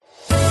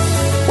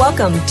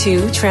Welcome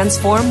to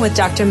Transform with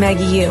Dr.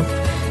 Maggie Yu,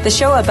 the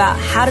show about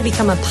how to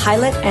become a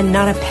pilot and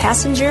not a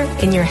passenger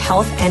in your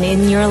health and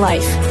in your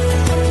life.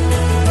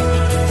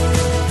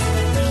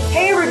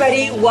 Hey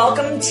everybody,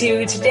 welcome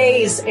to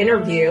today's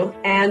interview.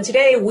 And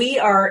today we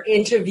are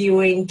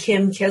interviewing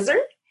Kim Kizer.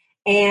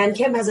 And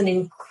Kim has an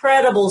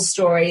incredible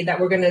story that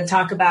we're going to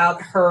talk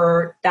about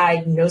her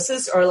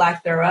diagnosis or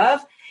lack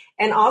thereof.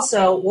 And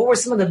also, what were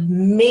some of the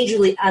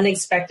majorly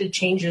unexpected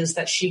changes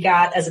that she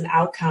got as an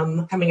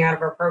outcome coming out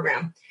of her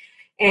program?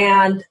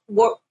 And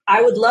what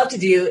I would love to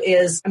do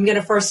is, I'm going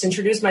to first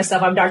introduce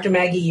myself. I'm Dr.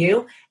 Maggie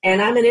Yu,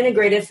 and I'm an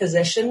integrative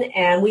physician,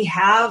 and we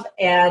have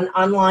an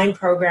online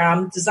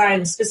program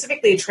designed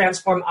specifically to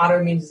transform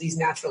autoimmune disease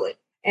naturally.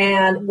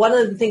 And one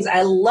of the things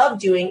I love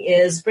doing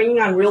is bringing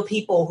on real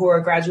people who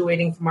are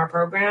graduating from our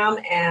program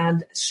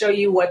and show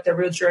you what their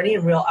real journey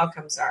and real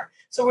outcomes are.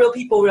 So real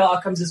people, real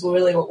outcomes is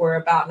really what we're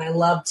about, and I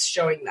loved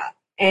showing that.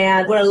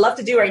 And what I'd love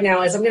to do right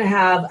now is I'm going to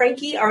have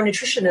Frankie, our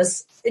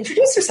nutritionist,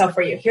 introduce herself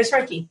for you. Here's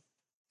Frankie.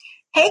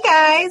 Hey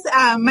guys,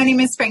 my name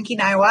is Frankie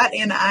Niwat,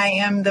 and I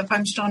am the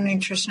functional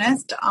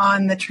nutritionist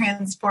on the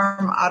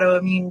Transform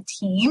Autoimmune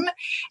team.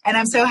 And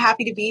I'm so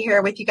happy to be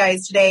here with you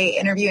guys today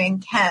interviewing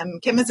Kim.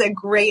 Kim is a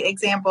great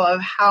example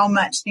of how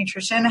much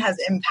nutrition has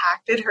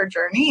impacted her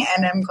journey,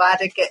 and I'm glad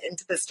to get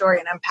into the story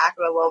and unpack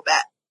it a little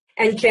bit.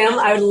 And Kim,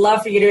 I would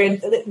love for you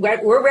to,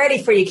 we're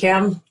ready for you,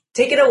 Kim.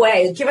 Take it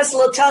away. Tell us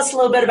a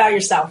little bit about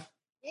yourself.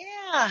 Yeah.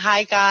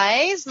 Hi,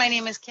 guys. My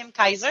name is Kim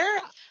Kizer.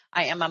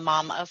 I am a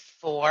mom of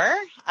 4.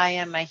 I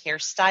am a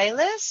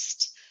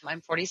hairstylist. I'm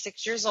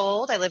 46 years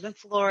old. I live in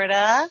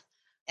Florida,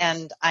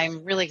 and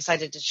I'm really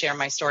excited to share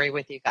my story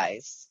with you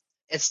guys.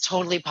 It's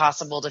totally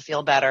possible to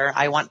feel better.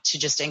 I want to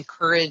just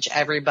encourage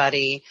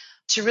everybody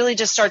to really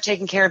just start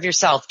taking care of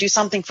yourself. Do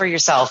something for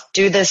yourself.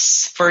 Do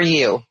this for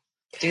you.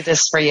 Do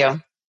this for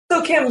you.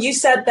 So, Kim, you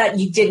said that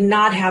you did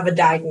not have a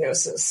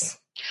diagnosis,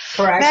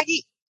 correct?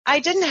 Maggie, I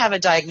didn't have a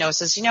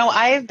diagnosis. You know,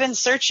 I've been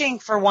searching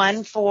for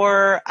one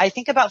for, I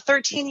think, about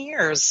 13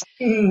 years.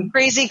 Mm-hmm.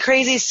 Crazy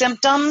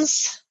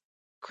symptoms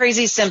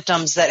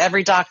that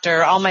every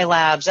doctor, all my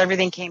labs,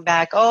 everything came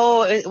back.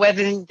 Oh,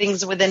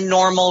 everything's within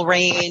normal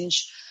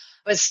range.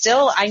 But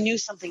still, I knew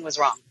something was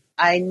wrong.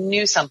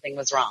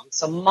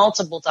 So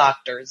multiple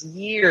doctors,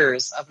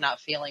 years of not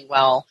feeling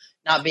well,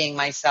 not being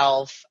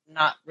myself,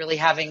 not really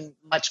having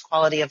much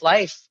quality of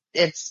life.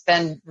 It's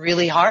been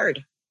really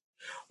hard.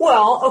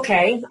 Well,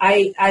 okay.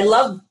 I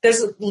love,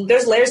 there's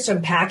layers to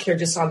unpack here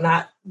just on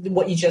that,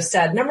 what you just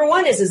said. Number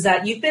one is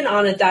that you've been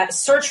on a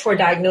search for a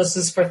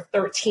diagnosis for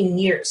 13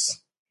 years.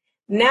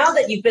 Now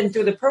that you've been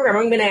through the program,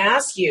 I'm going to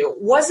ask you,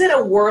 was it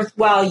a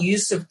worthwhile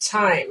use of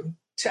time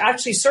to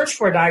actually search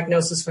for a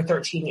diagnosis for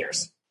 13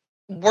 years?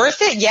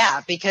 Worth it?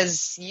 Yeah,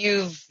 because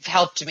you've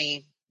helped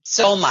me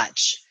so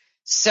much.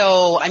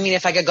 So, I mean,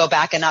 if I could go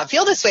back and not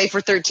feel this way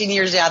for 13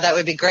 years, yeah, that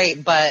would be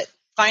great. But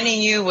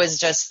finding you was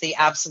just the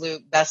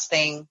absolute best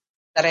thing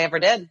that I ever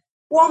did.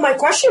 Well, my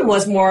question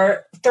was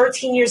more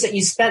 13 years that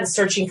you spent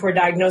searching for a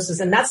diagnosis,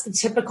 and that's the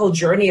typical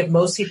journey of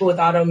most people with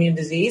autoimmune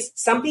disease.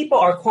 Some people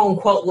are, quote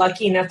unquote,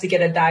 lucky enough to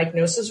get a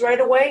diagnosis right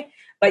away,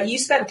 but you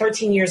spent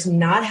 13 years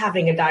not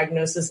having a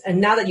diagnosis,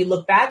 and now that you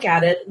look back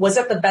at it, was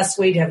that the best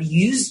way to have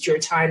used your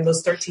time,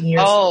 those 13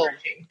 years? Oh,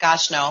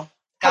 gosh, no.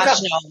 No.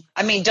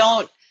 I mean,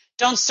 don't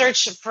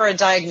search for a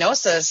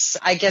diagnosis,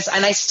 I guess,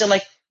 and I still,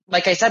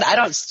 like I said,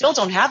 still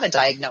don't have a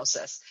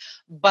diagnosis.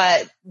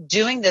 But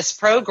doing this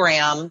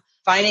program,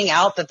 finding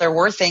out that there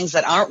were things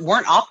that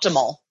weren't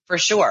optimal for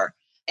sure,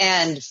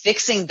 and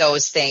fixing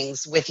those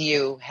things with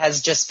you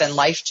has just been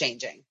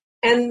life-changing.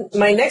 And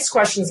my next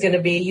question is going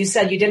to be, you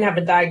said you didn't have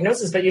a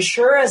diagnosis, but you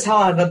sure as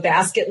hell have a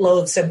basket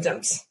load of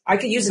symptoms. I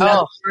could use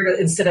another word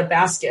instead of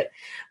basket,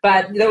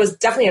 but there was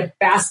definitely a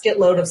basket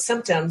load of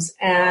symptoms.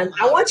 And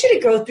I want you to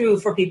go through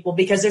for people,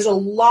 because there's a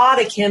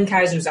lot of Kim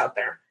Kizers out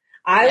there.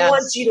 I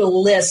want you to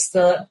list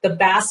the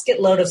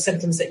basket load of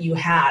symptoms that you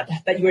had,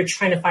 that you were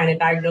trying to find a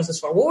diagnosis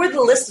for. What were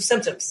the list of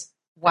symptoms?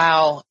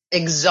 Wow.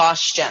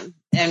 Exhaustion.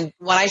 And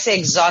when I say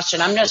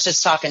exhaustion, I'm not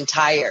just talking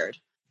tired.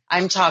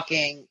 I'm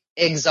talking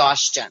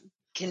exhaustion.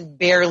 Can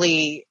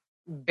barely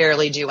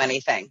do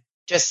anything.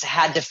 Just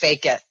had to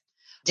fake it.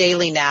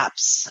 Daily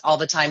naps all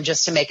the time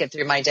just to make it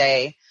through my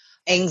day.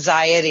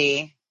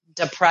 Anxiety,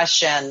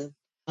 depression,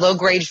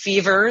 low-grade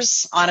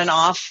fevers on and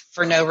off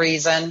for no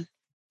reason.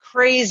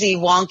 Crazy,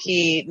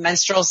 wonky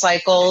menstrual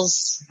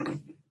cycles,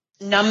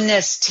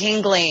 numbness,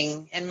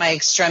 tingling in my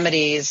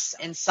extremities,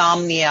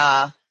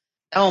 insomnia.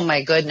 Oh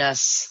my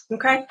goodness.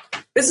 Okay.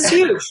 This is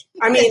huge.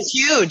 I mean, it's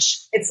huge.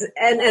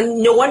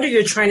 And no wonder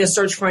you're trying to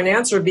search for an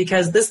answer,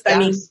 because this, I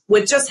mean,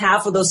 with just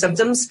half of those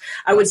symptoms,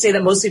 I would say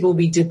that most people would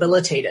be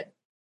debilitated.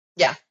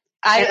 Yeah.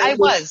 I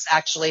was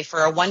actually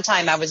for one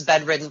time I was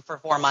bedridden for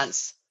 4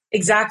 months.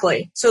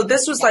 Exactly. So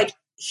this was like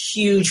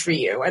huge for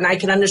you, and I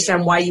can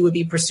understand why you would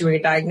be pursuing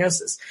a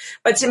diagnosis.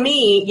 But to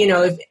me, you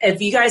know,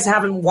 if you guys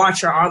haven't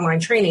watched our online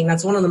training,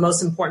 that's one of the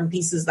most important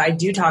pieces that I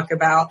do talk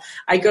about.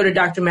 I go to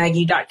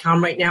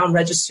drmaggie.com right now and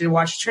register to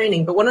watch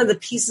training. But one of the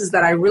pieces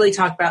that I really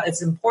talk about,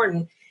 it's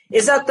important,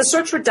 is that the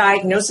search for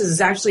diagnosis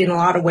is actually in a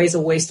lot of ways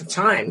a waste of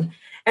time.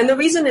 And the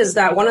reason is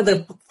that one of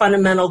the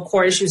fundamental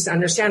core issues to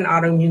understand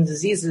autoimmune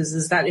diseases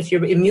is that if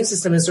your immune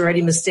system is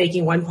already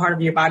mistaking one part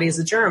of your body as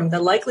a germ, the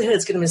likelihood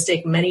it's going to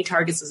mistake many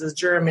targets as a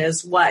germ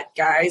is what,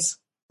 guys?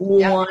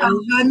 Yeah.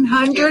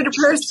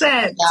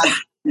 100%.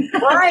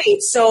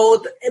 Right.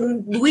 So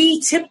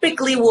we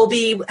typically will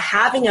be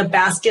having a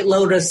basket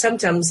load of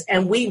symptoms,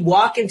 and we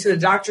walk into the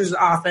doctor's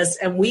office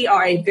and we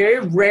are a very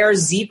rare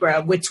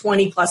zebra with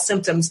 20 plus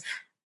symptoms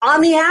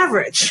on the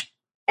average.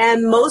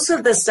 And most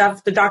of the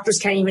stuff the doctors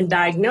can't even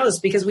diagnose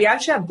because we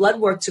actually have blood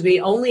work to be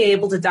only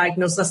able to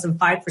diagnose less than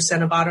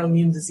 5% of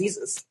autoimmune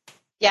diseases.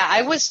 Yeah,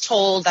 I was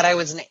told that I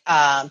was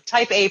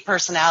type A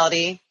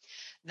personality,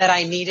 that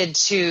I needed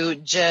to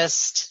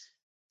just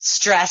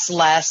stress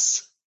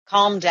less,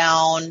 calm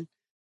down,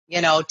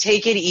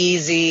 take it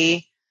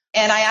easy.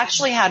 And I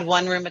actually had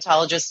one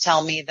rheumatologist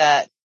tell me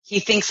that he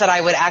thinks that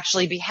I would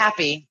actually be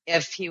happy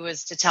if he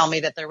was to tell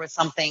me that there was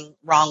something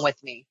wrong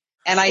with me.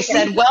 And I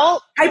said,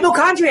 well,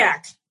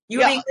 hypochondriac. You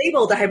were being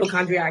labeled a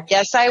hypochondriac.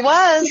 Yes, I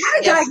was. You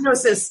had a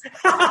diagnosis.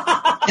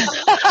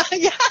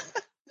 Yeah,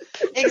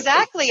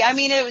 exactly. I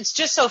mean, it was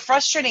just so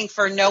frustrating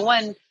for no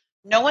one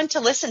to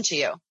listen to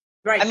you.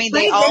 Right. I mean,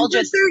 they all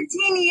just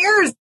 13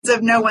 years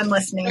of no one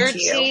listening to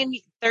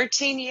you.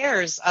 13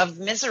 years of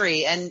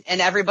misery, and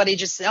everybody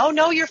just said, "Oh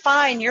no, you're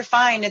fine. You're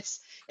fine. It's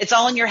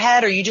all in your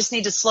head, or you just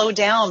need to slow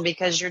down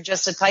because you're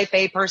just a type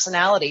A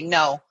personality."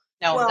 No,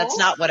 that's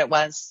not what it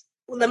was.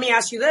 Well, let me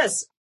ask you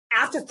this.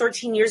 After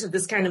 13 years of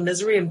this kind of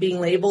misery and being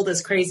labeled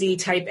as crazy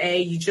type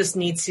A, you just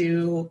need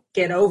to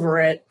get over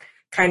it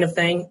kind of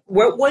thing.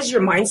 What was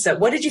your mindset?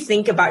 What did you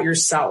think about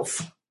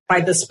yourself by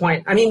this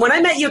point? I mean, when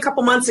I met you a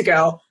couple months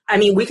ago, I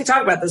mean, we could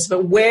talk about this,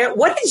 but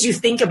what did you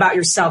think about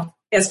yourself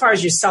as far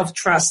as your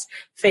self-trust,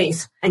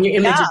 faith, and your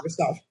image of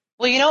yourself?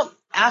 Well,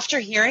 after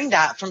hearing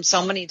that from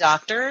so many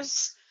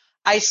doctors,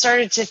 I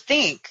started to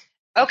think,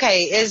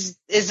 okay, is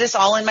this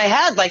all in my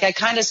head? Like I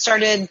kind of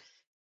started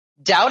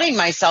doubting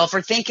myself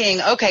or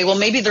thinking, okay, well,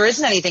 maybe there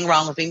isn't anything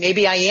wrong with me.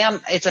 Maybe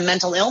it's a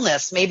mental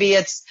illness. Maybe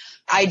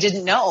I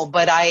didn't know,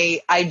 but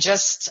I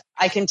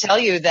can tell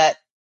you that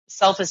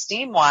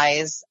self-esteem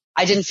wise,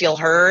 I didn't feel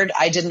heard.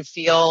 I didn't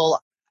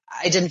feel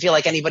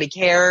like anybody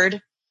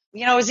cared.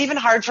 It was even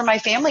hard for my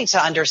family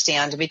to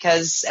understand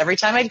because every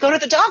time I'd go to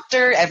the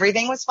doctor,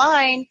 everything was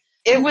fine.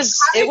 It was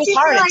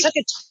hard.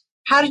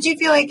 How did you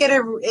feel like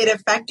it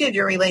affected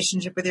your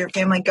relationship with your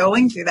family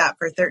going through that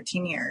for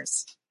 13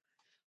 years?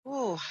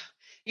 Ooh,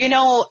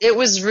 it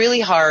was really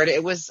hard.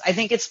 I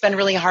think it's been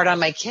really hard on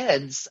my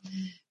kids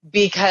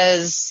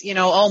because,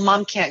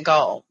 mom can't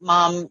go.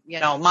 Mom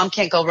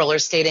can't go roller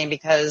skating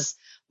because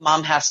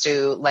mom has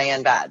to lay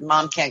in bed.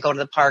 Mom can't go to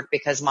the park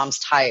because mom's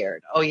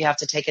tired. Oh, you have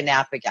to take a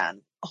nap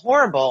again.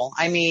 Horrible.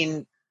 I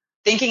mean,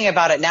 thinking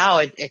about it now,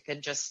 it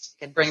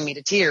could bring me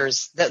to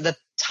tears. The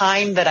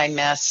time that I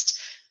missed,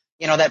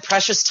 that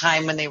precious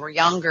time when they were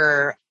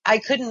younger, I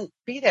couldn't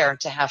be there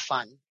to have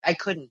fun. I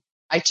couldn't.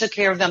 I took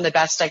care of them the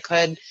best I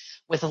could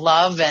with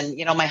love. And,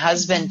 my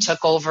husband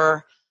took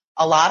over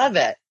a lot of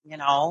it.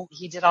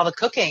 He did all the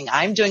cooking.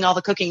 I'm doing all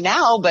the cooking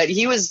now, but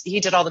he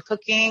did all the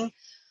cooking.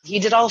 He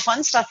did all the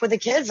fun stuff with the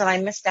kids and I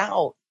missed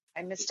out.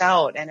 And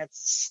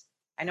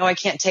I know I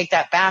can't take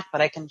that back,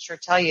 but I can sure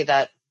tell you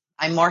that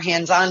I'm more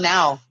hands-on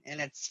now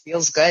and it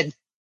feels good.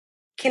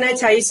 Can I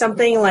tell you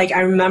something? Like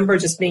I remember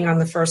just being on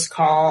the first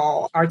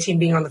call, our team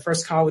being on the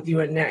first call with you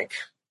and Nick.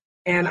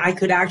 And I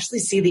could actually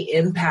see the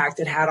impact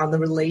it had on the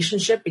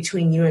relationship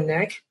between you and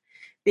Nick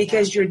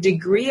because your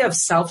degree of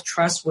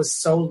self-trust was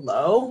so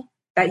low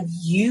that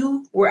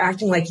you were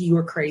acting like you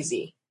were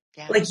crazy.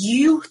 Yeah. Like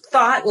you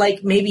thought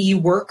like maybe you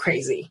were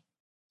crazy.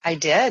 I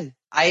did.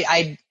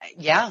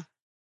 Yeah,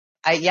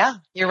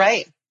 you're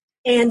right.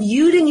 And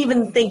you didn't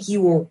even think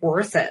you were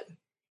worth it.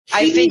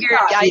 I figured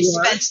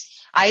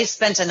I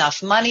spent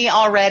enough money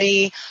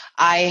already.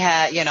 I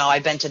had,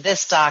 I've been to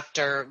this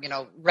doctor,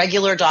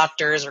 regular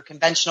doctors or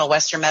conventional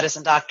Western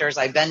medicine doctors.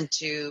 I've been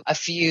to a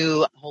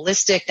few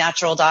holistic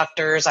natural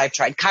doctors. I've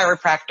tried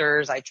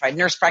chiropractors. I tried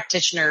nurse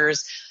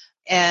practitioners.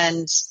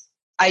 And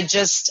I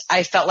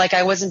felt like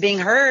I wasn't being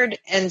heard.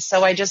 And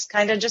so I just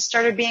kind of just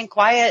started being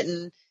quiet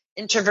and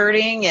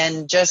introverting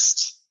and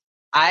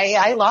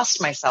I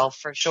lost myself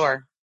for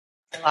sure.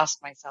 I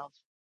lost myself.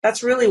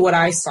 That's really what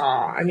I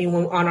saw. I mean,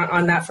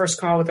 on that first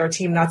call with our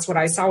team, that's what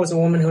I saw was a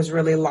woman who was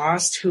really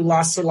lost, who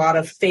lost a lot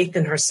of faith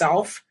in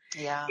herself.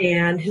 Yeah.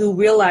 And who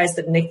realized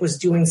that Nick was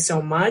doing so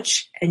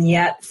much and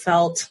yet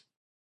felt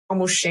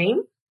almost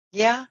shame.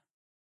 Yeah.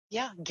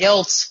 Yeah.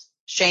 Guilt,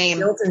 shame.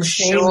 Guilt and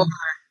shame. Sure.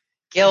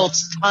 Guilt,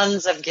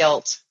 tons of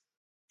guilt.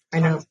 I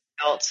know.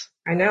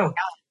 Yeah.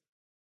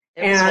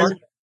 And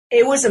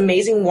it was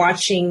amazing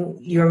watching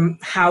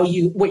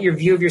what your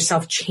view of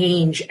yourself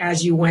change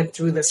as you went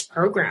through this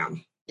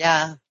program.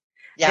 Yeah.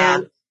 Yeah.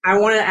 And I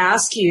want to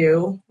ask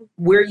you,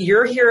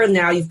 you're here and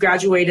now, you've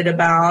graduated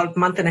about a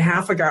month and a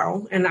half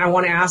ago. And I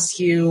want to ask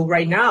you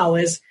right now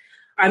we're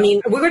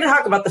going to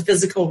talk about the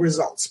physical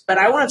results, but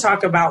I want to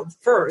talk about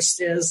let's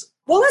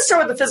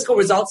start with the physical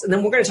results and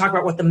then we're going to talk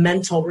about what the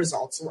mental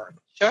results were.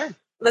 Sure.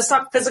 Let's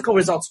talk physical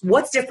results.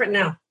 What's different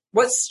now?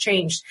 What's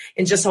changed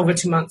in just over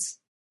 2 months?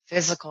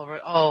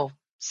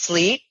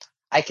 Sleep.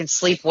 I can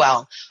sleep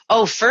well.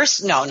 No.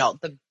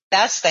 The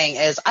best thing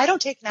is I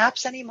don't take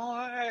naps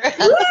anymore.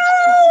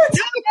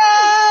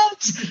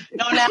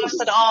 No naps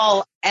at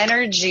all.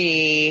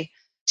 Energy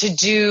to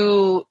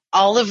do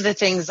all of the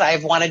things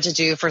I've wanted to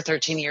do for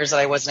 13 years that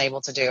I wasn't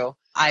able to do.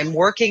 I'm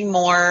working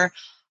more.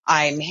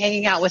 I'm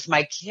hanging out with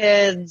my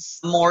kids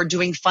more,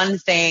 doing fun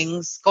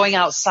things, going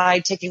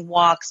outside, taking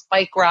walks,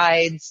 bike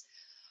rides,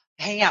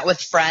 hanging out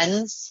with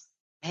friends,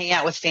 hanging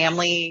out with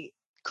family,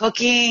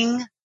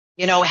 cooking,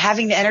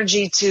 having the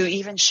energy to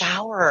even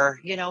shower,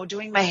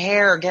 doing my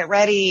hair, get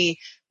ready,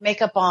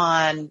 makeup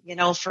on,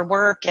 for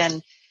work.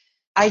 And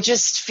I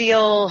just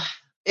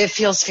it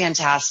feels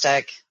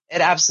fantastic.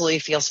 It absolutely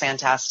feels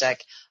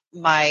fantastic.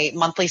 My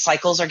monthly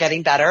cycles are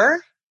getting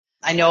better.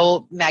 I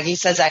know Maggie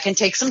says that can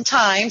take some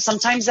time.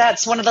 Sometimes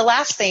that's one of the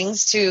last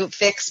things to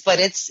fix, but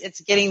it's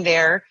getting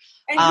there.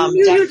 And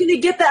you knew you were going to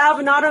get the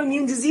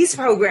autoimmune disease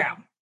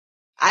program.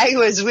 I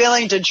was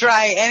willing to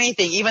try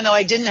anything, even though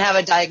I didn't have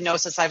a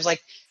diagnosis. I was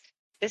like,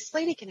 this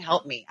lady can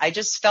help me. I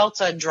just felt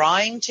a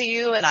drawing to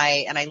you, and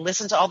I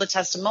listened to all the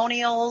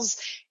testimonials,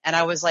 and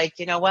I was like,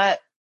 you know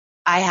what?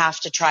 I have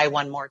to try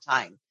one more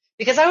time,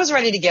 because I was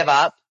ready to give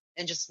up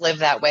and just live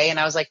that way. And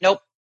I was like,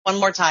 nope, one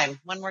more time.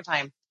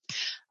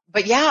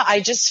 But yeah,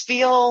 I just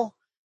feel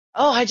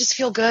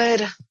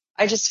good.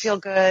 I just feel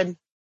good.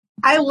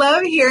 I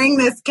love hearing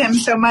this, Kim,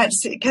 so much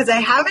because I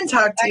haven't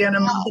talked to you in a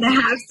month and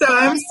a half. So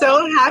I'm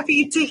so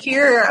happy to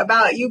hear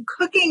about you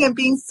cooking and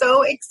being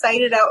so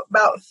excited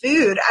about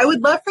food. I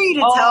would love for you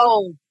to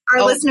tell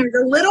our listeners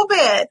a little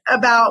bit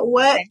about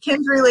what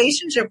Kim's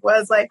relationship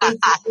was like with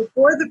you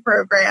before the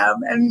program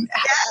and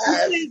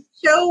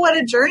show what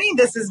a journey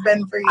this has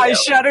been for you. I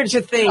shudder to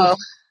think.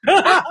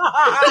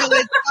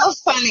 It's so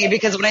funny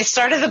because when I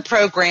started the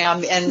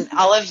program and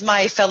all of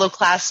my fellow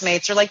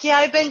classmates are like, yeah,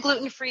 I've been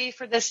gluten-free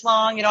for this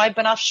long. I've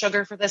been off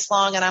sugar for this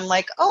long. And I'm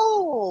like,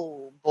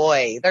 oh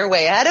boy, they're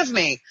way ahead of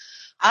me.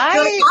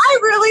 I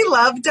really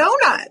love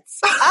donuts.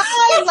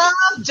 I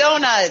love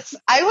donuts.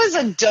 I was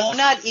a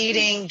donut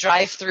eating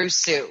drive-through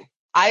Sue.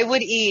 I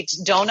would eat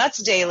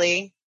donuts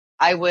daily.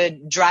 I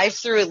would drive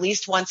through at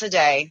least once a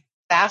day,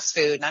 fast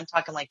food. And I'm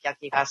talking like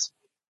yucky fast food.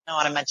 I don't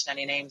want to mention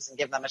any names and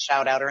give them a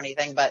shout out or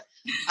anything, but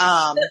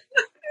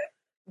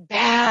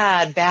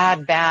bad.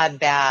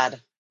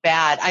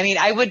 I mean,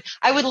 I would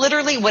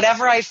literally,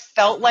 whatever I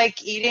felt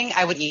like eating,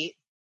 I would eat,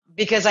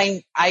 because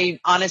I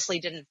honestly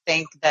didn't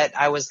think that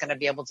I was going to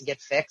be able to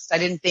get fixed.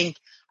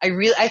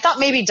 I thought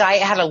maybe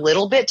diet had a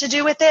little bit to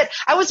do with it.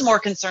 I was more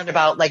concerned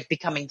about like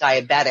becoming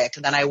diabetic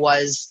than I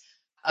was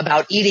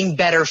about eating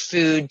better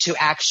food to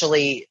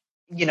actually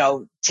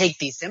take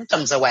these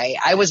symptoms away.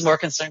 I was more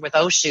concerned with,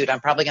 oh shoot, I'm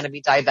probably going to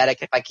be diabetic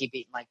if I keep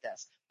eating like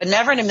this. But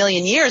never in a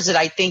million years did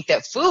I think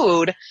that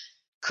food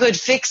could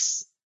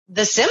fix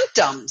the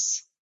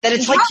symptoms, that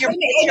it's like your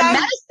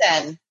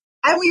medicine.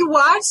 And we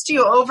watched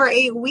you over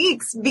 8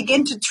 weeks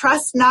begin to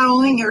trust not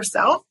only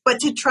yourself,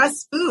 but to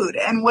trust food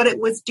and what it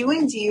was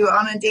doing to you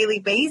on a daily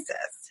basis.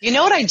 You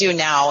know what I do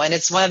now, and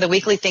it's one of the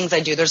weekly things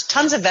I do. There's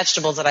tons of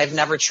vegetables that I've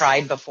never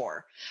tried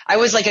before. I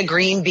was like a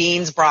green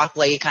beans,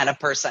 broccoli kind of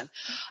person.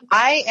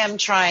 I am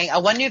trying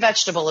one new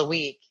vegetable a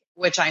week,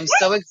 which I'm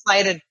so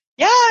excited.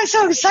 Yeah, I'm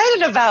so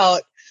excited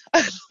about.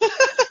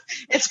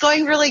 It's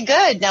going really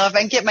good. Now, if I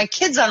can get my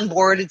kids on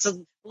board, it's a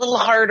little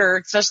harder,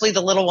 especially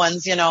the little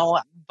ones,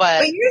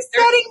 But you're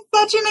setting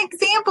such an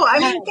example. I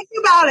mean, think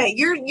about it.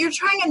 You're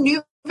trying a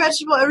new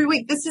vegetable every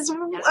week. This is a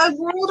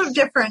world of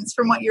difference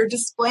from what you're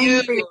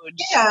displaying for your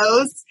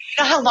kiddos.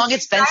 You know how long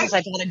it's been since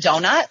I've had a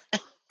donut?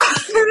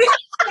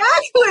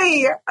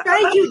 Exactly.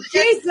 Thank you,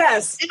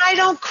 Jesus. And I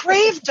don't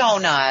crave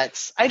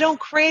donuts. I don't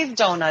crave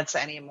donuts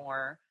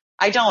anymore.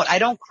 I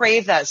don't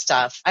crave that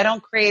stuff. I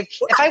don't crave.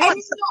 If I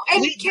want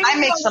I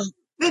make some.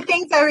 The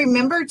things I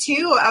remember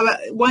too,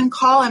 one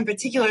call in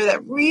particular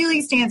that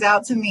really stands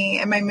out to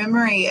me in my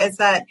memory is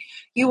that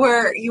you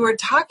were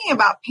talking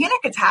about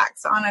panic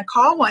attacks on a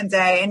call one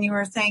day, and you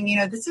were saying,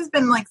 this has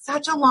been like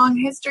such a long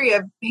history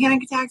of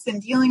panic attacks and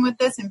dealing with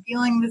this and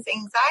feeling this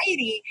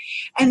anxiety.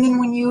 And then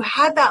when you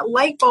had that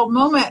light bulb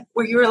moment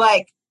where you were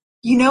like,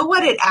 you know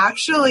what it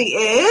actually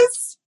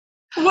is?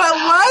 What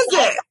was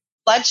it?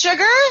 Blood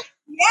sugar?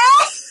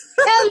 Yes.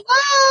 Hello.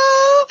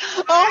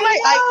 Oh my!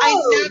 I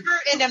never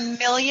in a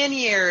million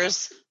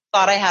years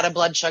thought I had a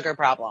blood sugar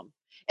problem.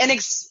 And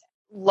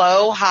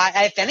low,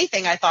 high. If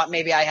anything, I thought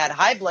maybe I had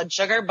high blood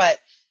sugar. But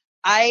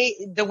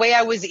the way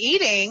I was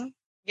eating,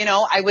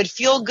 I would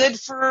feel good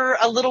for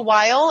a little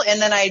while, and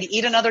then I'd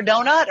eat another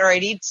donut, or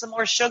I'd eat some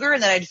more sugar,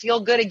 and then I'd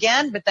feel good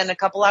again. But then a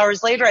couple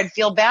hours later, I'd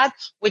feel bad,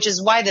 which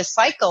is why the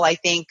cycle, I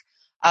think,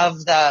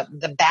 of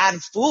the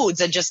bad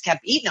foods, I just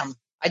kept eating them.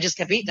 I just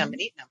kept eating them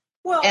and eating them.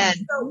 Well,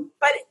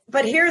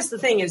 but here's the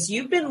thing is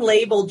you've been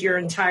labeled your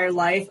entire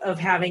life of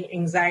having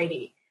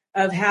anxiety,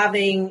 of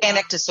having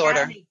panic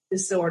disorder,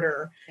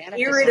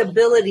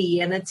 irritability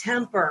and a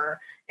temper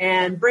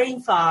and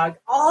brain fog,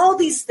 all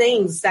these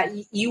things that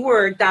you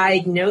were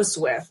diagnosed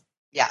with.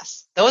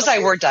 Yes. Those I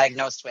were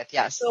diagnosed with.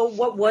 Yes. So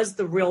what was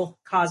the real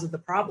cause of the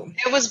problem?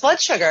 It was blood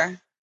sugar.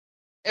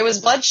 It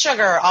was blood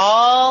sugar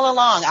all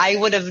along. I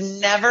would have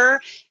never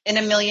in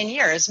a million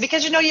years,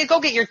 because, you go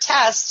get your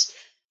test,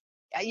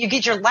 you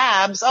get your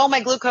labs. Oh,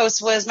 my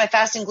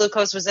fasting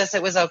glucose was this.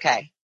 It was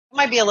okay. It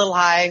might be a little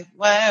high.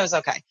 Well, it was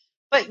okay.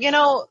 But,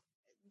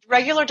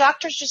 regular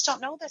doctors just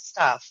don't know this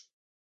stuff.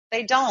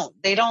 They don't,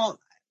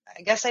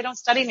 I guess they don't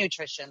study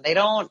nutrition. They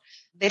don't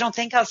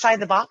think outside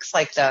the box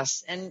like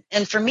this. And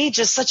for me,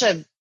 just such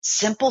a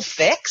simple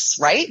fix,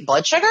 right?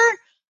 Blood sugar.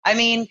 I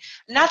mean,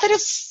 not that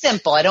it's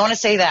simple. I don't want to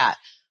say that.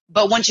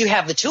 But once you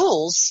have the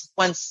tools,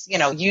 once, you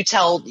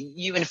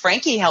and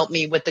Frankie helped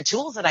me with the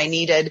tools that I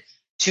needed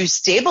to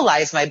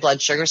stabilize my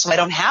blood sugar so I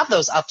don't have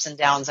those ups and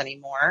downs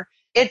anymore,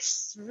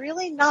 it's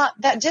really not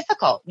that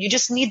difficult. You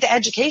just need the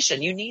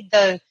education. You need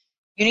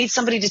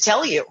somebody to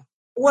tell you.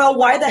 Well,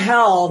 why the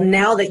hell,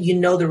 now that you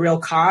know the real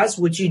cause,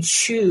 would you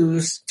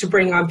choose to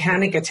bring on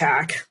panic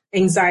attack,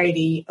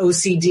 anxiety,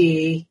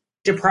 OCD,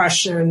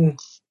 depression,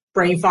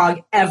 brain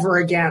fog ever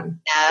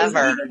again?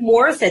 Never. Is it even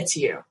worth it to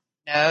you?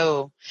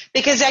 No,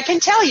 because I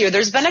can tell you,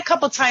 there's been a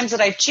couple times that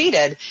I've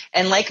cheated,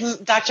 and like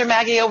Dr.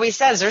 Maggie always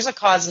says, there's a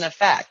cause and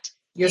effect.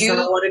 You just don't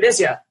know what it is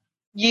yet.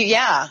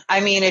 Yeah.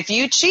 I mean, if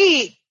you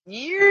cheat,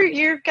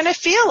 you're gonna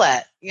feel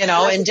it,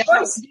 in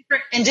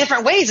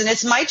different ways, and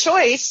it's my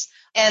choice.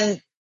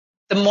 And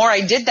the more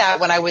I did that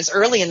when I was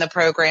early in the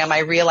program, I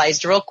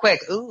realized real quick,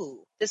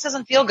 ooh, this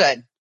doesn't feel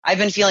good. I've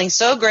been feeling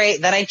so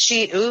great, then I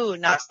cheat. Ooh,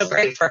 not so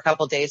great for a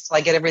couple of days till I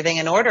get everything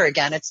in order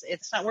again.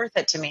 It's not worth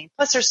it to me.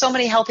 Plus, there's so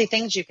many healthy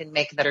things you can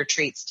make that are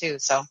treats too.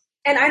 So,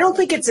 and I don't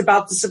think it's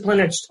about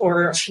discipline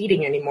or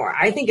cheating anymore.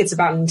 I think it's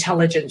about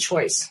intelligent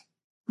choice.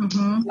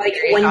 Mm-hmm. Like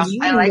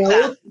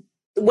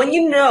when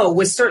you know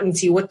with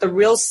certainty what the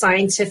real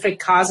scientific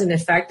cause and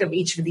effect of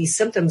each of these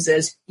symptoms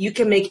is, you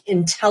can make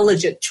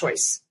intelligent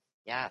choice.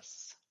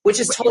 Yes, which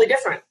is totally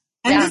different.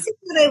 And this is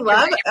what I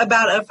love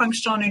about a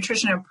functional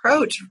nutrition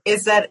approach,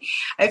 is that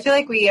I feel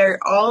like we are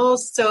all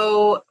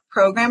so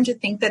programmed to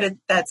think that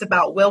that's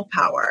about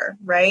willpower,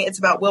 right? It's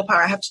about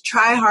willpower. I have to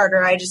try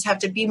harder. I just have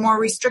to be more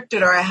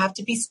restricted, or I have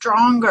to be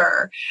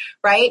stronger,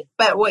 right?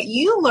 But what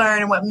you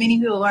learn and what many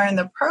people learn in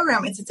the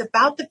program is it's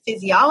about the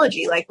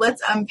physiology. Like,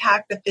 let's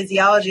unpack the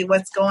physiology,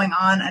 what's going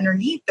on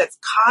underneath that's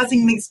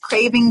causing these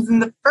cravings in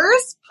the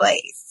first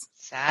place.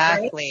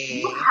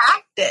 Exactly. Right? You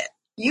hacked it.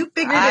 You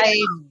figured it out.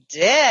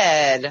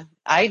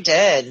 I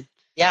did.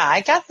 Yeah,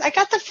 I got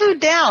the food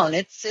down.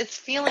 It's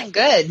feeling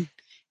good.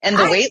 And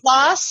the weight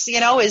loss,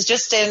 is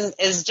just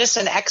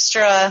an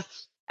extra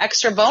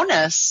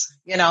bonus,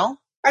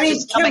 I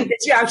mean, Kim, did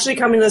you actually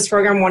come into this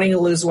program wanting to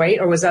lose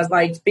weight, or was that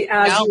like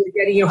as you were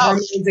getting your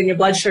hormones and your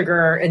blood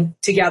sugar and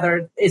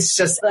together, it's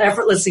just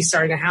effortlessly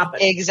starting to happen?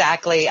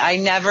 Exactly. I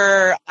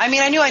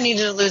knew I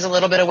needed to lose a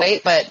little bit of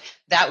weight, but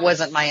that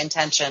wasn't my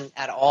intention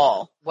at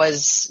all,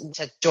 was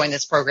to join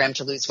this program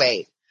to lose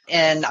weight.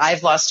 And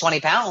I've lost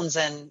 20 pounds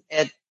and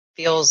it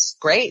feels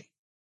great.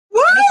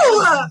 Woo!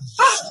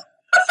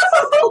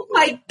 Oh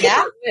my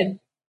God. Yeah.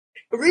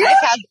 Really?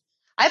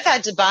 I've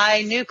had to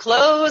buy new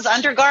clothes,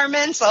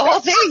 undergarments, the whole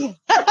thing. You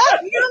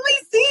only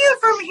see you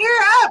from here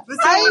up. So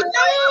I know.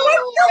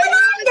 What's going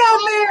on down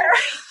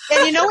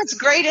there? And what's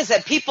great is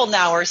that people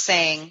now are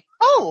saying,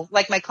 oh,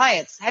 like my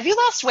clients, have you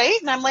lost weight?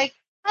 And I'm like,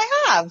 I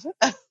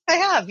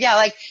have. Yeah.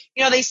 Like,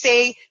 they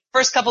say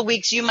first couple of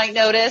weeks you might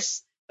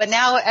notice, but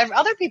now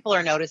other people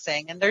are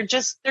noticing, and they're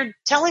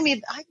telling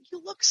me,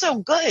 you look so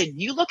good.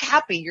 You look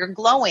happy. You're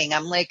glowing.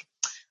 I'm like,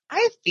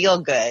 I feel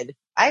good.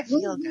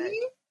 Good.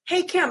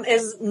 Hey, Kim,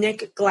 is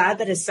Nick glad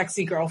that his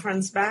sexy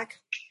girlfriend's back?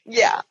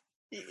 Yeah,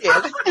 he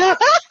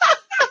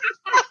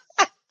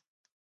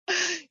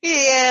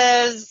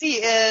is. He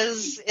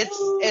is.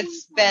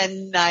 It's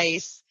been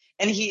nice.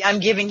 And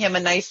I'm giving him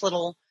a nice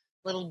little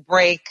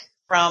break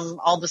from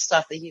all the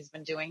stuff that he's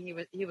been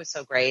doing. He was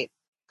so great.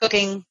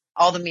 Cooking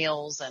all the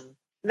meals, and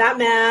that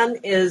man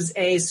is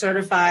a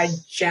certified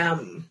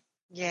gem.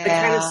 Yeah. The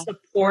kind of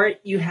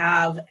support you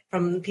have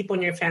from people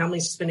in your family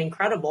has just been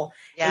incredible.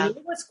 Yeah. And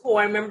what's cool,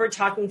 I remember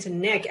talking to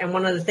Nick, and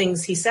one of the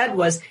things he said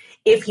was,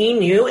 if he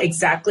knew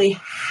exactly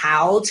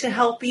how to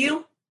help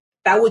you,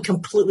 that would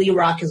completely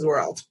rock his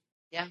world.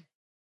 Yeah.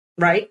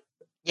 Right?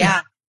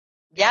 Yeah.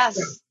 Yes.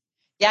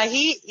 Yeah.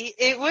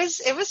 It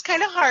was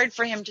kind of hard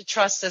for him to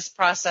trust this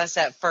process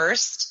at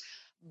first,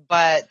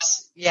 but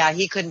yeah,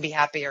 he couldn't be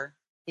happier.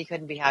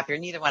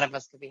 Neither one of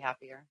us could be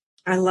happier.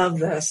 I love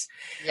this.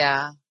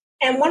 Yeah.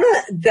 And I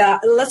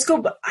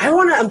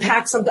want to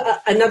unpack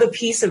another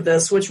piece of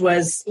this, which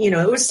was,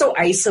 it was so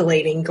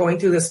isolating going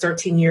through this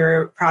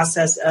 13-year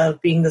process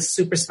of being the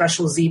super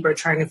special zebra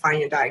trying to find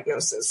your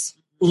diagnosis,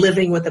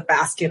 living with a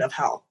basket of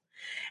hell.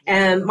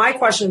 And my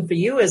question for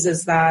you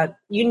is that,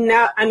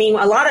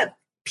 a lot of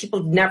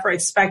people never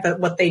expect that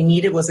what they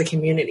needed was a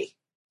community.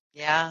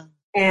 Yeah.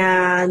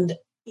 And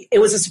it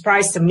was a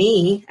surprise to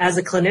me as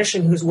a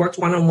clinician who's worked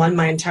one-on-one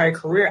my entire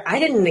career. I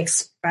didn't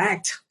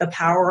expect the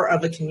power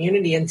of a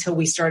community until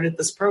we started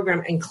this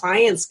program and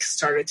clients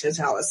started to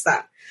tell us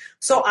that.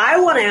 So I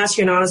want to ask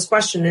you an honest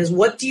question is,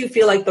 what do you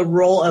feel like the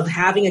role of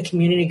having a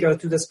community go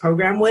through this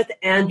program with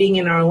and being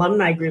in our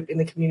alumni group in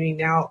the community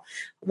now?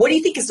 What do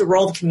you think is the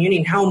role of community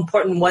and how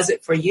important was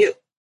it for you?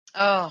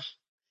 Oh,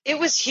 it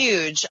was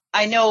huge.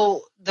 I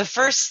know the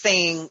first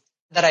thing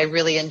that I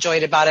really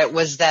enjoyed about it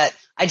was that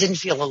I didn't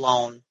feel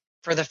alone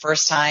for the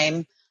first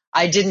time.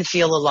 I didn't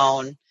feel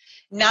alone.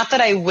 Not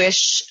that I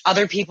wish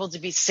other people to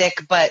be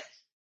sick, but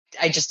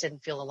I just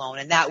didn't feel alone.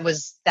 And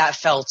that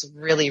felt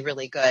really,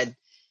 really good.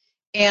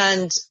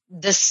 And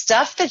the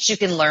stuff that you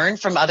can learn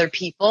from other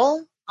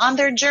people on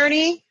their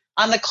journey,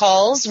 on the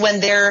calls,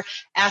 when they're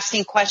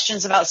asking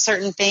questions about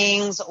certain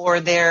things, or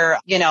they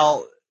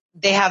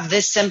have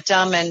this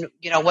symptom and,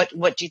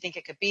 what do you think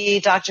it could be,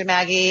 Dr.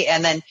 Maggie?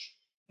 And then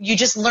you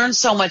just learn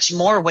so much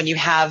more when you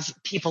have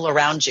people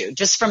around you,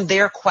 just from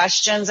their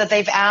questions that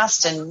they've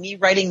asked and me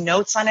writing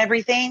notes on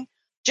everything.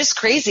 Just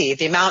crazy,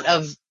 the amount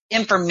of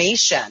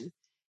information.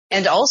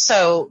 And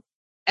also,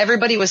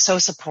 everybody was so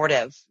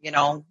supportive,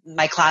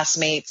 my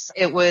classmates.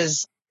 It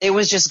was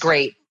just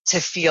great to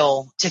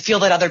feel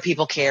that other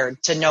people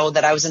cared, to know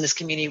that I was in this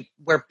community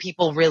where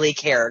people really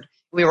cared.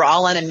 We were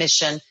all on a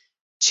mission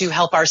to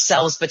help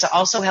ourselves, but to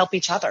also help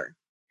each other.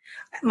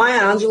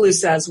 Maya Angelou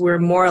says we're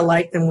more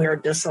alike than we are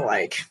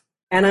disalike.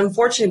 And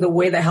unfortunately, the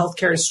way that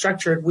healthcare is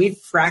structured, we've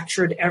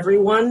fractured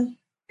everyone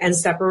and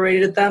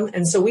separated them.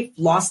 And so we've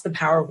lost the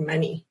power of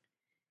many.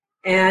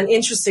 And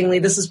interestingly,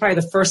 this is probably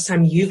the first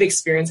time you've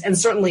experienced, and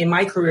certainly in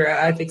my career,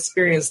 I've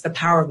experienced the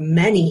power of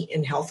many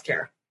in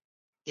healthcare.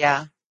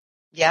 Yeah.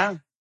 Yeah.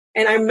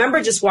 And I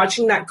remember just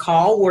watching that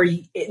call where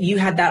you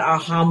had that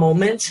aha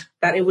moment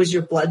that it was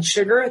your blood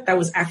sugar that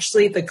was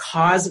actually the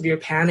cause of your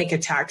panic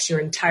attacks your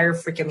entire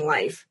freaking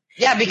life.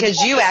 Yeah,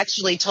 because you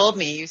actually told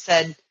me, you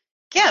said,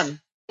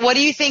 Kim, what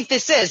do you think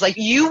this is? Like,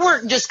 you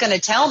weren't just going to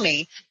tell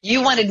me.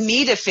 You wanted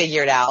me to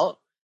figure it out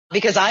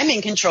because I'm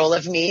in control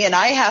of me and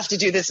I have to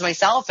do this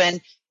myself.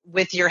 And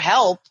with your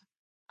help,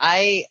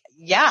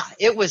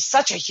 it was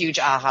such a huge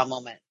aha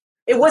moment.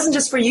 It wasn't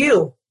just for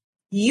you.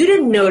 You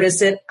didn't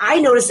notice it.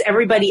 I noticed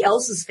everybody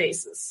else's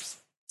faces.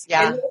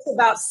 Yeah. And there's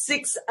about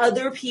 6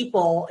 other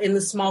people in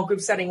the small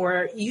group setting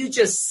where you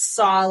just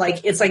saw,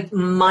 it's like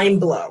mind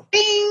blow.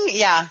 Bing.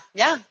 Yeah.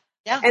 Yeah.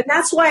 Yeah. And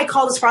that's why I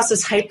call this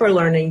process hyper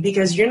learning,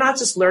 because you're not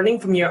just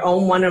learning from your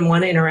own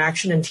one-on-one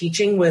interaction and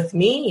teaching with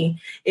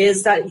me,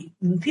 is that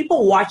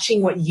people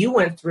watching what you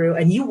went through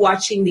and you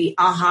watching the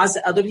ahas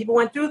that other people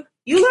went through,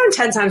 you learn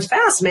 10 times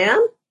fast, man.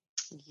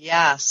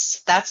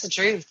 Yes, that's the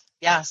truth.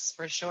 Yes,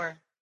 for sure.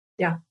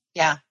 Yeah.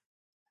 Yeah.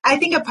 I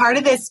think a part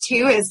of this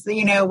too is,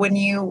 when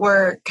you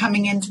were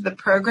coming into the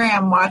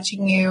program,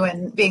 watching you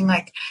and being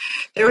like,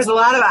 there was a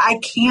lot of I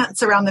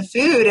can'ts around the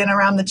food and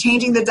around the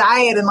changing the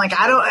diet. And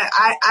I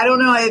don't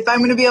know if I'm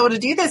going to be able to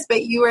do this,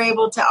 but you were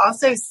able to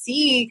also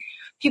see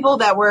people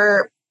that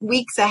were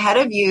weeks ahead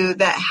of you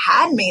that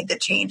had made the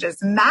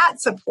changes. And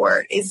that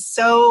support it's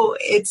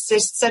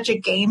just such a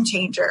game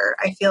changer.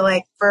 I feel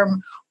like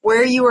from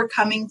where you were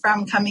coming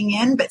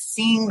in, but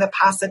seeing the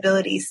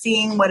possibilities,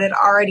 seeing what had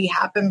already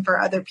happened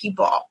for other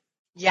people.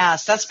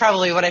 Yes, that's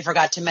probably what I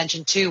forgot to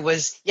mention too,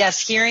 was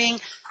hearing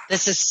the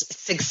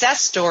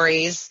success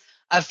stories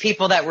of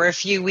people that were a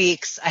few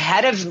weeks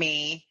ahead of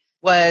me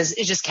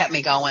it just kept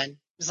me going. It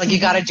was like, you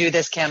got to do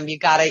this, Kim. You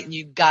got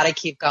to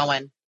keep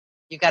going.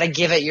 You got to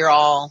give it your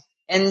all.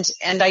 And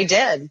I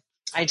did.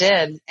 And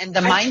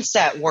the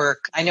mindset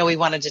work, I know we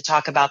wanted to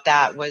talk about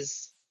that,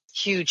 was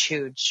huge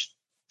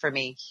for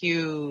me.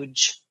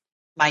 Huge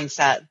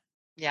mindset.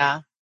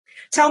 Yeah.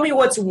 Tell me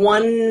what's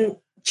one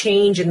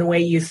change in the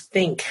way you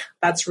think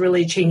that's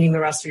really changing the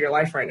rest of your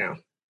life right now.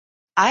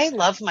 I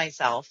love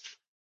myself.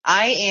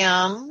 I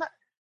am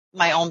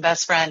my own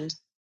best friend.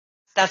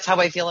 That's how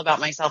I feel about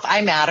myself.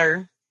 I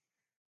matter.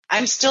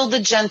 I'm still the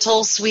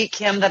gentle, sweet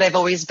Kim that I've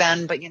always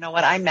been, but you know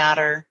what? I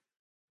matter.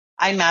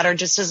 I matter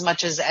just as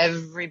much as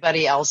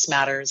everybody else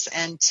matters.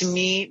 And to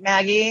me,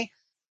 Maggie,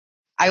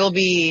 I will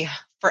be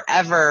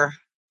forever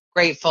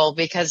grateful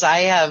because I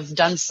have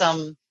done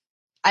some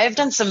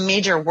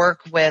major work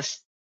with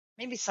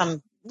maybe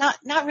some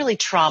not really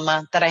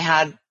trauma that I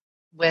had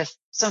with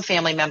some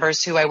family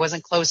members who I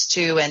wasn't close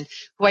to and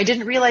who I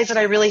didn't realize that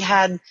I really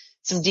had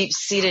some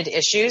deep-seated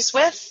issues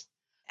with.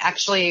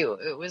 Actually,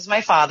 it was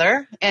my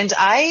father, and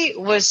I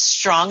was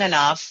strong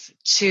enough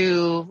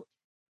to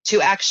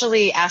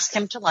actually ask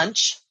him to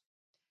lunch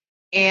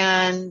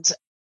and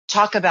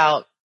talk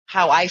about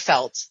how I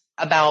felt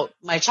about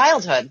my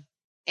childhood.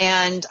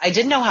 And I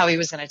didn't know how he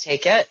was going to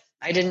take it.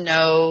 I didn't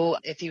know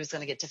if he was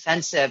going to get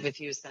defensive, if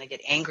he was going to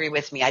get angry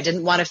with me. I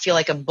didn't want to feel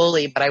like a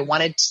bully, but I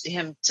wanted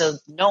him to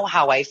know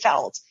how I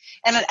felt.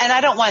 And I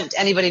don't want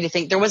anybody to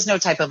think there was no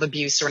type of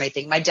abuse or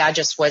anything. My dad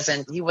just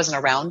wasn't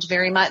around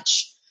very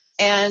much.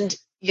 And,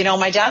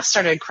 my dad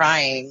started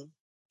crying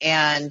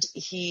and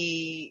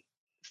he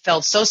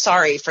felt so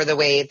sorry for the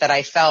way that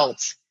I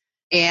felt.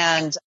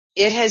 And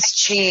it has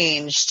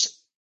changed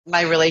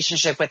my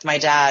relationship with my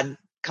dad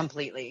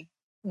completely.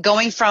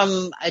 Going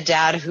from a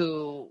dad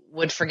who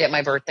would forget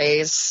my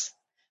birthdays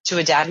to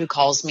a dad who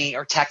calls me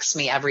or texts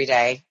me every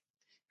day,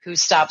 who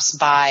stops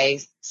by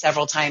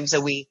several times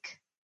a week,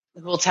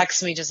 who will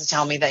text me just to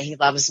tell me that he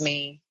loves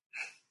me.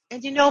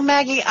 And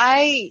Maggie,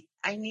 I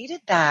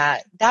needed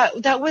that.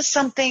 That was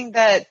something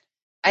that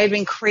I had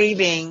been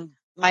craving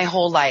my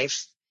whole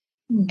life.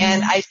 Mm-hmm.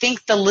 And I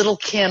think the little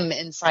Kim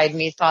inside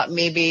me thought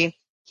maybe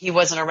he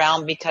wasn't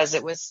around because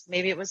it was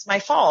my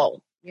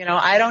fault.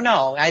 I don't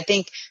know. I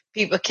think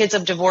kids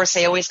of divorce,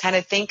 they always kind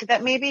of think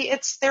that maybe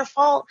it's their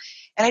fault.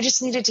 And I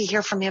just needed to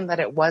hear from him that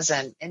it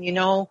wasn't. And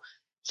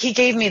he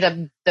gave me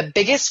the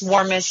biggest,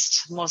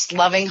 warmest, most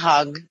loving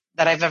hug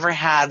that I've ever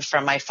had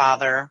from my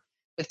father,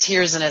 with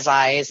tears in his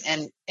eyes.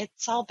 And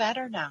it's all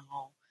better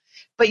now.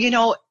 But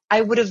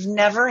I would have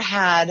never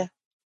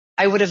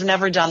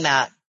done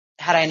that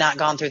had I not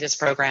gone through this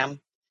program,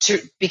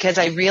 because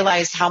I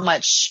realized how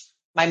much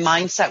my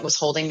mindset was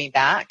holding me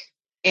back.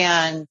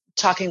 And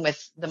talking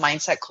with the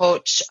mindset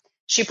coach,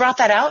 she brought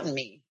that out in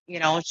me.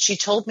 She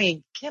told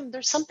me, Kim,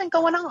 there's something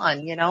going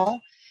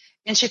on,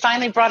 and she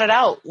finally brought it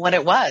out what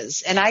it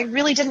was. And I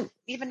really didn't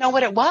even know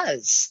what it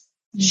was.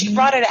 Mm-hmm. She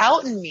brought it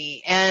out in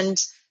me, and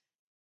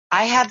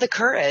I had the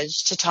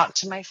courage to talk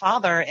to my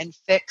father and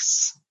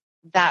fix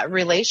that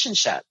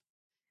relationship.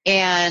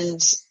 And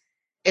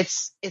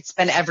it's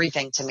been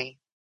everything to me,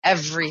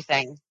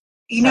 everything.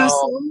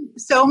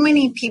 So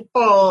many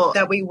people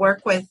that we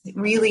work with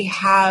really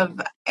have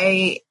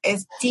a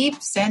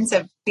deep sense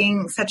of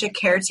being such a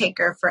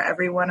caretaker for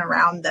everyone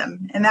around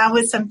them. And that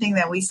was something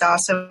that we saw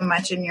so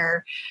much in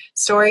your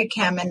story,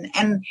 Kim.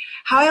 And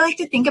how I like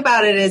to think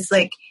about it is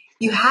like,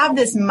 you have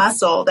this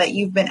muscle that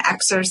you've been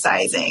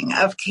exercising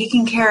of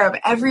taking care of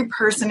every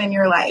person in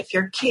your life,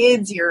 your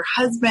kids, your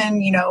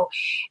husband,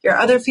 your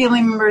other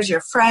family members,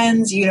 your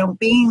friends,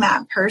 being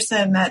that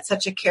person that's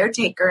such a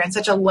caretaker and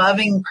such a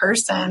loving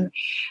person.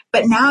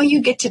 But now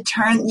you get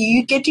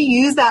to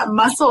use that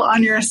muscle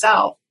on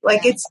yourself.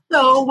 Like, it's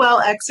so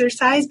well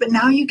exercised, but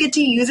now you get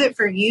to use it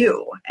for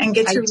you and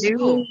get to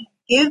really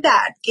give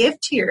that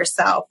gift to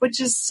yourself,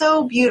 which is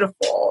so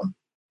beautiful.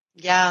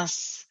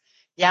 Yes.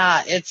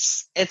 Yeah,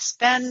 it's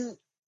been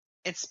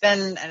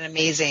an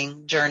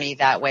amazing journey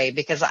that way,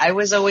 because I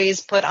was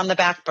always put on the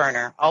back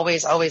burner,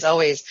 always.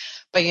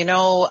 But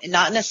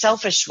not in a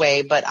selfish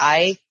way, but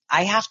I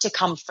have to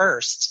come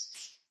first.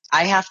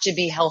 I have to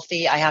be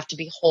healthy. I have to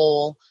be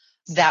whole.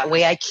 That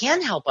way I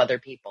can help other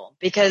people,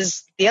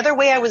 because the other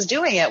way I was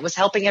doing it was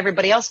helping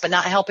everybody else, but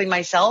not helping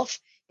myself.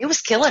 It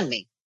was killing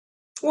me.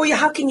 Well,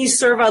 how can you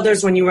serve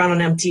others when you run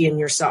on empty in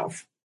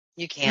yourself?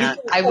 You can't.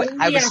 I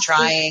was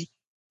trying.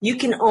 You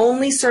can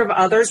only serve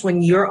others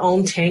when your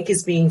own tank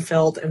is being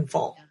filled and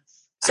full.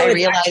 Yes. So I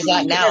realize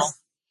that now.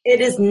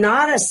 It is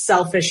not a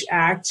selfish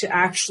act to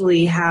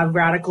actually have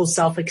radical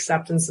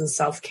self-acceptance and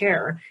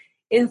self-care.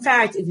 In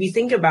fact, if you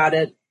think about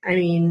it,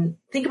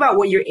 think about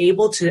what you're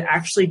able to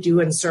actually do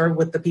and serve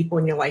with the people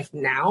in your life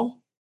now,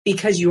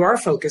 because you are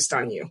focused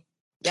on you.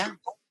 Yeah.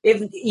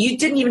 If you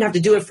didn't even have to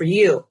do it for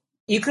you,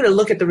 you could have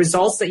looked at the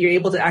results that you're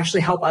able to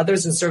actually help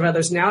others and serve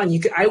others now.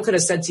 And I could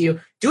have said to you,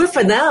 do it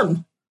for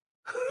them.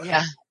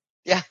 Yeah.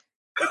 Yeah.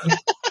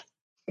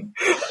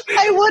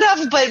 I would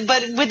have,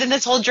 but within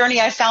this whole journey,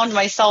 I found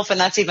myself, and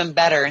that's even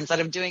better. Instead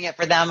of doing it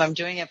for them, I'm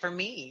doing it for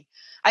me.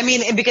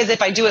 Because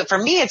if I do it for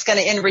me, it's going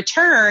to, in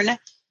return,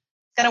 it's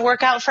going to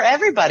work out for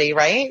everybody,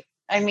 right?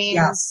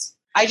 Yes.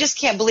 I just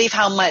can't believe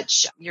how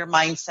much your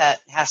mindset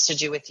has to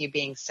do with you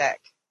being sick.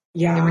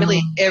 Yeah.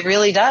 It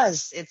really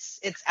does. It's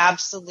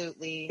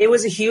absolutely. It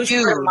was a huge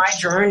part of my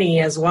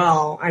journey as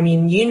well.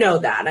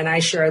 That, and I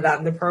share that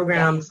in the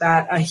program, yes.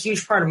 That a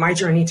huge part of my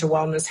journey to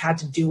wellness had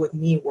to do with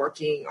me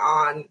working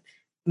on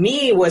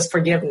me was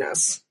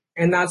forgiveness.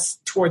 And that's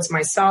towards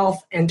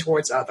myself and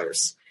towards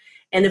others.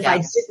 And if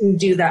I didn't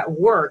do that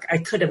work, I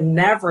could have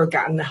never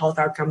gotten the health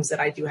outcomes that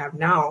I do have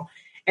now.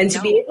 And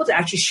to be able to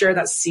actually share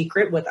that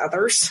secret with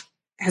others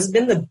has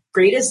been the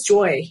greatest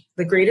joy,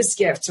 the greatest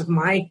gift of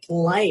my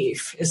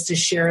life, is to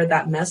share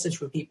that message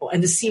with people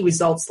and to see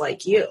results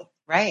like you.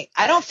 Right.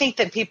 I don't think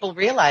that people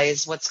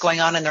realize what's going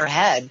on in their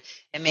head,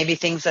 and maybe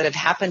things that have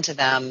happened to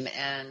them.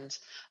 And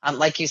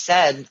like you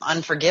said,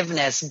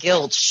 unforgiveness,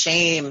 guilt,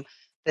 shame,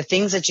 the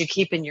things that you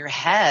keep in your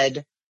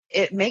head,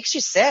 it makes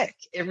you sick.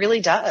 It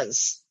really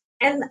does.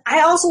 And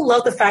I also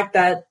love the fact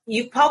that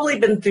you've probably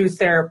been through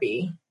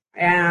therapy,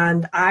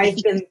 and I've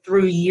been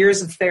through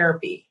years of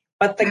therapy.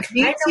 But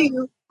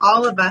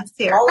all of us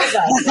here. All of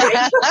us.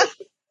 Right?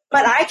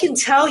 But I can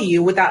tell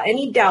you without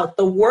any doubt,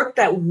 the work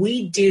that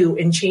we do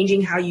in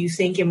changing how you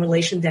think in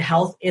relation to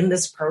health in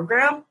this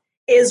program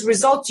is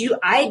results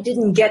I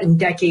didn't get in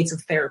decades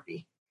of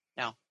therapy.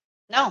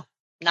 No,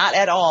 not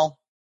at all.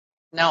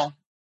 No.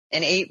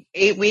 In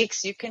 8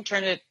 weeks, you can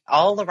turn it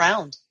all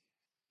around.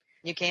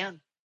 You can.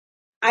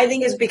 I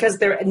think it's because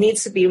there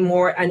needs to be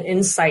more an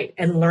insight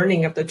and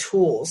learning of the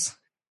tools.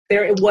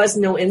 There was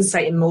no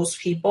insight in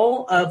most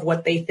people of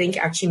what they think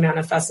actually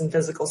manifests in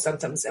physical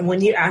symptoms. And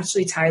when you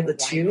actually tie the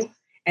two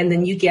and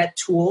then you get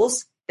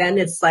tools, then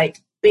it's like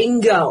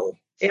bingo.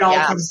 It all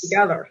comes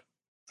together.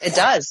 It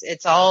does.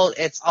 It's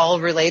all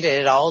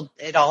related.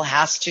 It all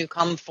has to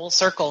come full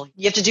circle.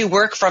 You have to do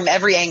work from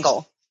every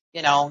angle.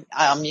 You know,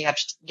 you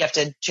have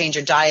to change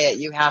your diet.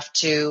 You have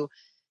to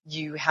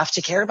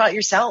care about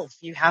yourself.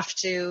 You have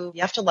to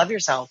love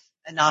yourself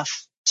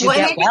enough to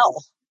get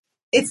well.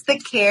 It's the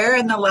care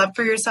and the love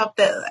for yourself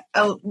that,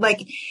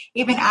 like,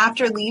 even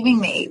after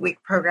leaving the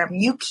 8-week program,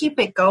 you keep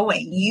it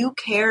going. You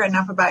care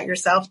enough about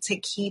yourself to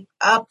keep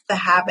up the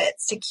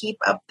habits, to keep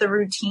up the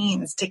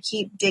routines, to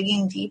keep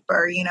digging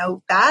deeper. You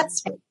know,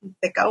 that's what keeps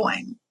it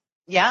going.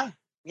 Yeah.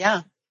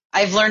 Yeah.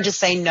 I've learned to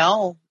say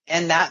no,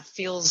 and that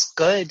feels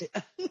good.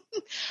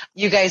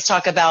 You guys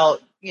talk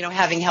about, you know,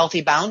 having healthy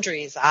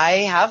boundaries. I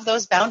have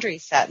those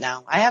boundaries set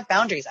now. I have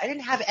boundaries. I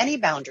didn't have any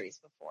boundaries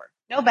before.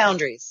 No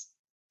boundaries.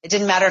 It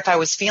didn't matter if I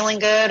was feeling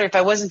good or if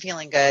I wasn't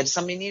feeling good.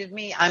 Somebody needed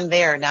me, I'm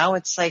there. Now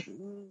it's like,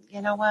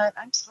 you know what?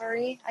 I'm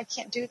sorry. I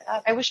can't do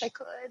that. I wish I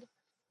could,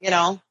 you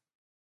know,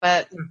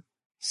 but.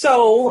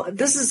 So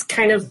this is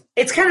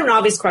it's kind of an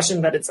obvious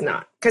question, but it's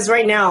not. Because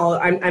right now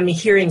I'm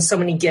hearing so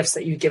many gifts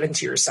that you've given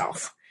to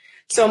yourself.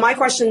 So my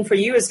question for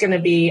you is going to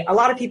be, a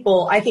lot of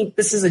people, I think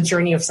this is a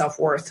journey of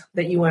self-worth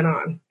that you went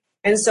on.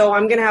 And so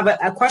I'm going to have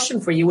a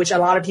question for you, which a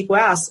lot of people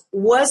ask: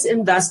 was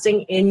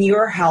investing in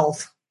your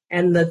health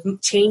and the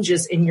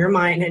changes in your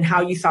mind and how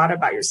you thought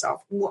about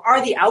yourself,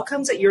 are the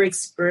outcomes that you're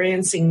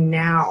experiencing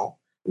now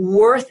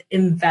worth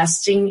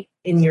investing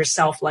in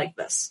yourself like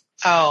this?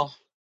 Oh,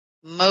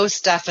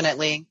 most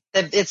definitely.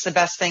 It's the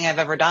best thing I've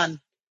ever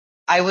done.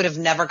 I would have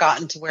never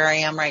gotten to where I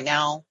am right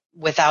now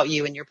without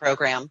you and your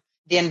program.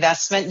 The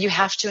investment, you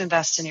have to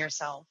invest in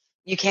yourself.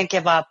 You can't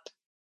give up.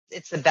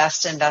 It's the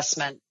best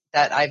investment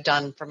that I've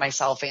done for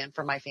myself and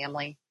for my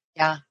family.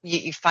 Yeah,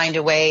 you find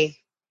a way.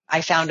 I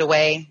found a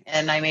way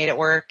and I made it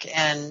work.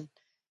 And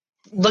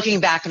looking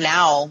back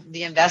now,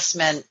 the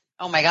investment,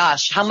 oh my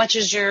gosh, how much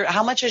is your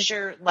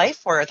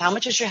life worth? How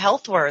much is your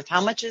health worth?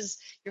 How much is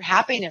your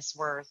happiness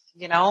worth?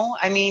 You know,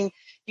 I mean,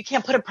 you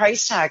can't put a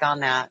price tag on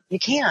that. You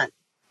can't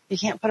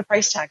put a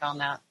price tag on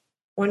that.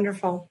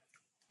 Wonderful.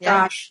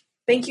 Yeah. Gosh,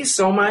 thank you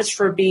so much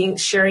for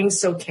sharing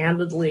so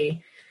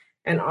candidly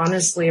and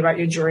honestly about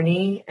your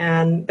journey.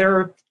 And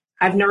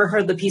I've never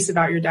heard the piece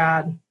about your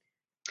dad.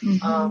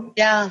 Mm-hmm.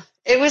 Yeah,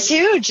 it was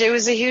huge. It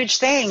was a huge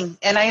thing.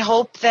 And I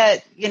hope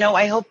that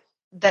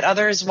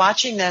others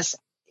watching this,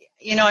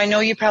 you know, I know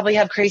you probably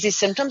have crazy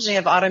symptoms and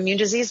you have autoimmune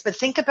disease, but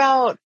think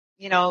about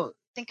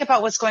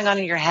what's going on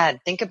in your head.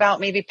 Think about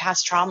maybe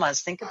past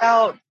traumas. Think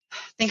about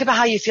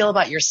how you feel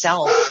about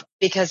yourself,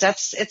 because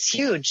it's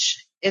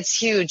huge. It's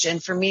huge.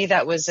 And for me,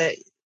 that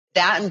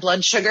and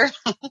blood sugar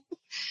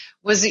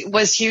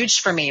was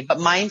huge for me. But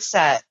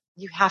mindset,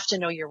 you have to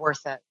know you're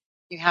worth it.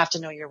 You have to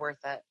know you're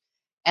worth it.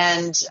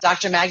 And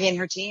Dr. Maggie and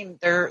her team,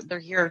 they're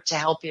here to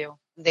help you.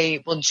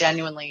 They will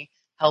genuinely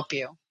help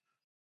you.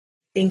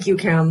 Thank you,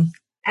 Kim.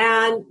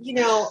 And, you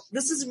know,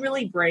 this is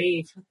really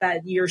brave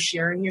that you're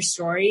sharing your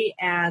story.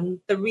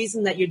 And the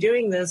reason that you're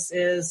doing this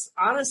is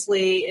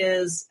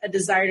a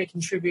desire to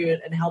contribute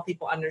and help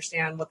people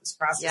understand what this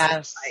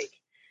process is like.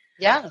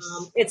 Yes.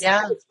 It's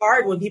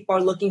hard when people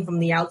are looking from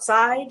the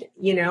outside,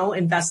 you know,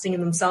 investing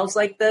in themselves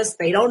like this.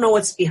 They don't know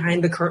what's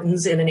behind the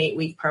curtains in an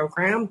 8-week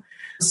program.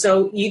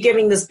 So you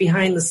giving this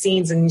behind the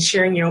scenes and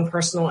sharing your own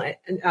personal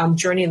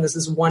journey in this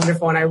is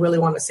wonderful. And I really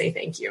want to say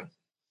thank you.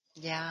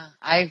 Yeah,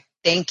 I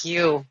thank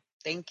you.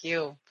 Thank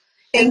you.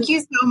 Thank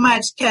you so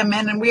much, Kim.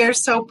 And we are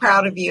so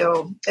proud of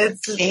you.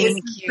 It's so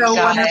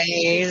wonderful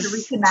to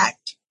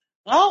reconnect.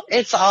 Well,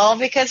 it's all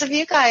because of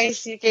you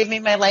guys. You gave me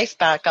my life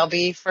back. I'll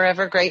be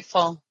forever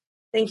grateful.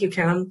 Thank you,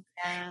 Kim.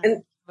 Yeah.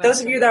 And those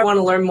of you that want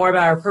to learn more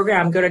about our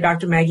program, go to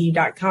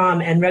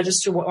drmaggie.com and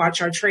register to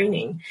watch our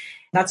training.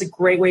 That's a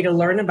great way to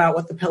learn about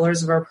what the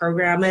pillars of our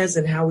program is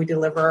and how we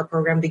deliver our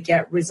program to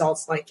get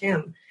results like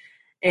Kim.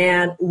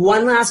 And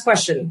one last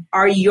question.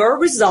 Are your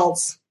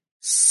results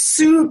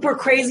super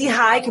crazy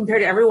high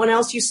compared to everyone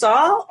else you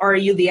saw? Or are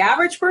you the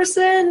average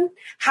person?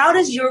 How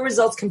does your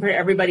results compare to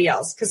everybody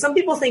else? Because some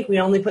people think we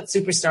only put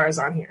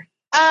superstars on here.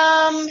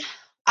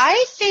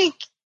 I think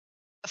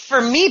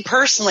for me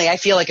personally, I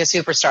feel like a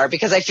superstar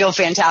because I feel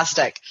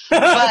fantastic.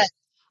 But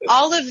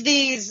all of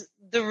the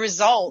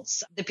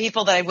results, the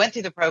people that I went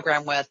through the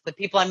program with, the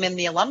people I'm in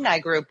the alumni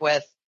group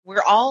with,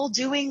 we're all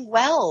doing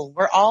well.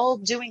 We're all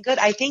doing good.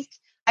 I think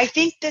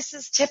this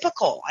is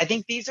typical. I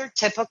think these are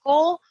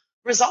typical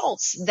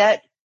results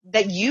that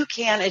you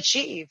can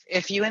achieve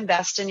if you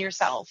invest in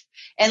yourself.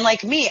 And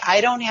like me,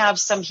 I don't have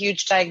some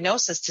huge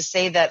diagnosis to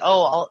say that,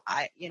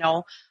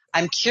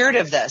 I'm cured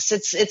of this.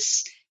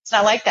 It's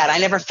not like that. I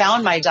never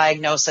found my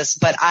diagnosis,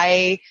 but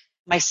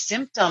my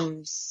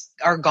symptoms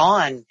are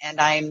gone and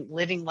I'm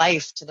living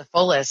life to the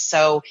fullest.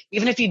 So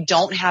even if you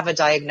don't have a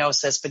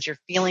diagnosis, but you're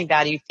feeling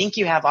bad, you think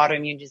you have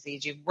autoimmune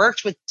disease, you've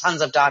worked with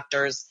tons of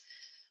doctors,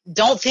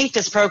 don't think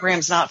this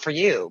program's not for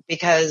you,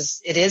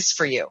 because it is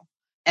for you.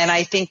 And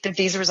I think that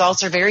these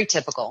results are very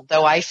typical,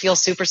 though I feel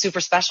super, super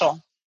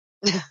special.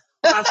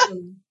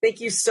 Awesome. Thank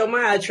you so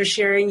much for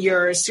sharing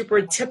your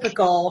super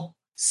typical,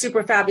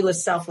 super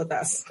fabulous self with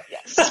us.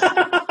 Yes.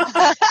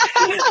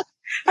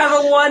 Have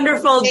a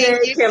wonderful day,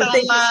 Kim. Thank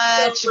you so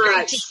much.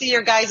 Great to see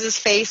your guys'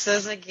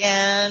 faces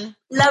again.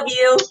 Love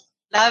you.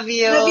 Love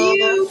you. Love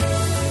you.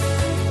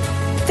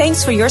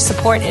 thanks for your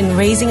support in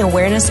raising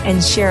awareness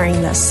and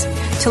sharing this.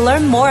 To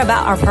learn more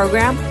about our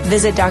program,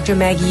 visit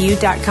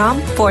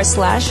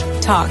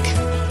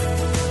drmaggieu.com/talk.